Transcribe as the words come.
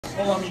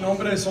Hola, mi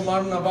nombre es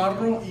Omar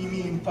Navarro y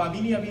mi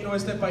familia vino a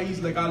este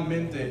país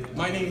legalmente.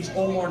 My name's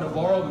Omar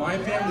Navarro. My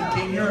family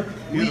came here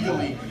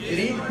legally. They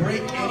didn't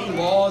break any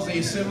laws. They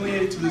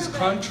assimilated to this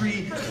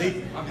country.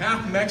 I'm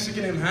half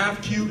Mexican and half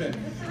Cuban.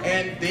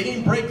 And they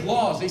didn't break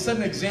laws. They set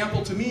an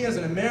example to me as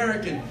an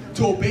American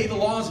to obey the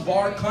laws of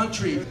our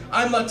country.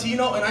 I'm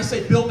Latino and I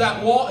say build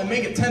that wall and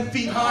make it 10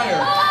 feet higher.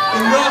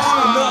 Enough.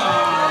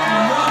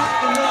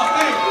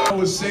 Hey, I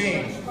was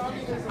saying,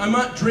 I'm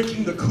not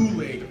drinking the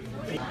Kool-Aid.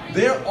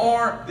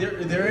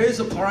 There is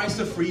a price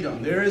to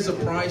freedom. There is a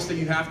price that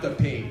you have to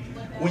pay.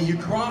 When you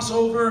cross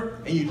over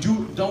and you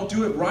don't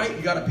do it right,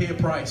 you got to pay a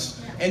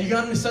price. And you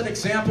got to set an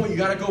example. You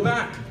got to go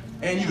back.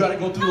 And you got to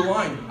go through the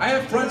line. I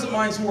have friends of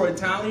mine who are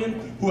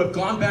Italian, who have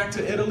gone back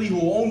to Italy,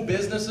 who own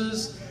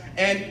businesses.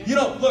 And, you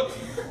know, look,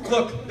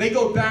 they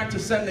go back to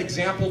set an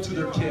example to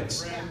their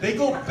kids. They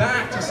go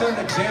back to set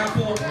an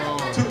example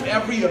to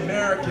every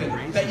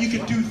American that you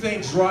can do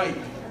things right.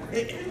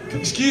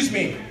 Excuse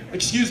me,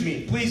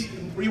 please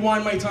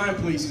rewind my time,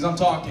 please, because I'm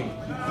talking.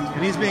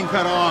 And he's being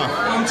cut off.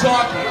 I'm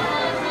talking.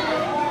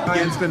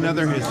 Against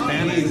another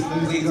Hispanic.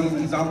 Please,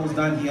 he's almost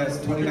done. He has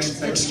 29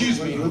 seconds. Excuse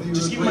me,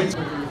 just give me my...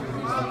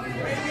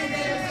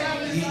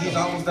 He's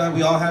almost done.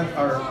 We all have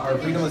our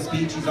freedom of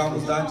speech. He's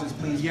almost done. Just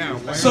please. Yeah,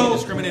 why so, are you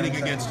discriminating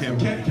against him?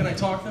 Can I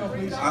talk now,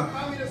 please? I'm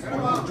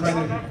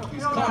trying to...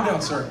 Please, calm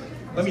down, sir.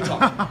 Let me talk.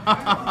 Go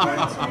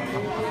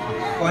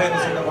ahead,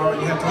 Mr. Navarro.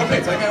 You have 20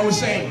 Okay, seconds. like I was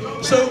saying,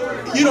 so,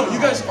 you know, you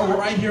guys are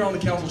right here on the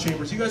council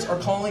chambers. You guys are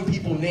calling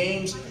people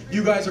names.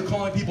 You guys are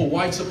calling people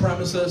white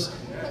supremacists.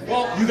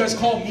 Well, you guys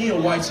call me a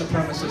white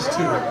supremacist,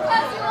 too.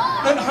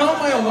 And how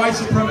am I a white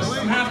supremacist?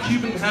 I'm half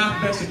Cuban, half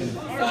Mexican.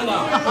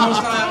 Hola.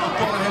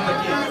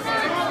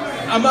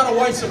 I'm not a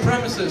white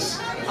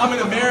supremacist. I'm an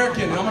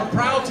American. I'm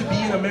proud to be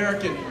an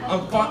American.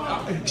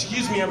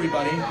 Excuse me,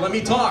 everybody. Let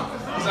me talk,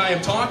 because I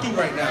am talking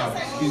right now.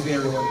 Excuse me,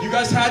 everyone. You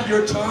guys had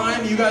your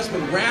time. You guys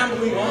been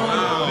rambling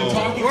on. Been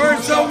talking.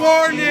 Where's the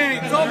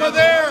warning? It's over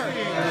there.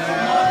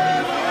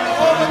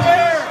 Over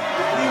there.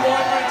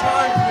 Rewind my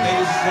time,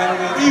 Ladies please. and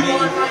gentlemen.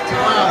 Rewind my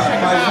time.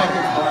 5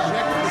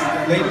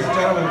 seconds. Ladies and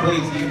gentlemen,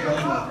 please.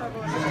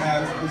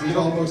 This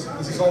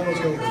is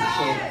almost over.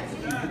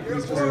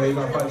 So You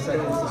got 5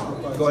 seconds.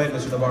 Go ahead,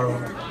 Mr. Navarro.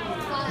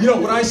 You know,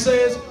 what I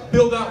say is,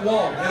 build that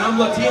wall. And I'm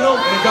Latino,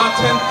 and it got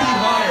 10 feet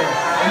higher.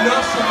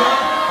 Enough's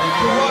enough.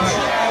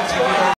 Corruption.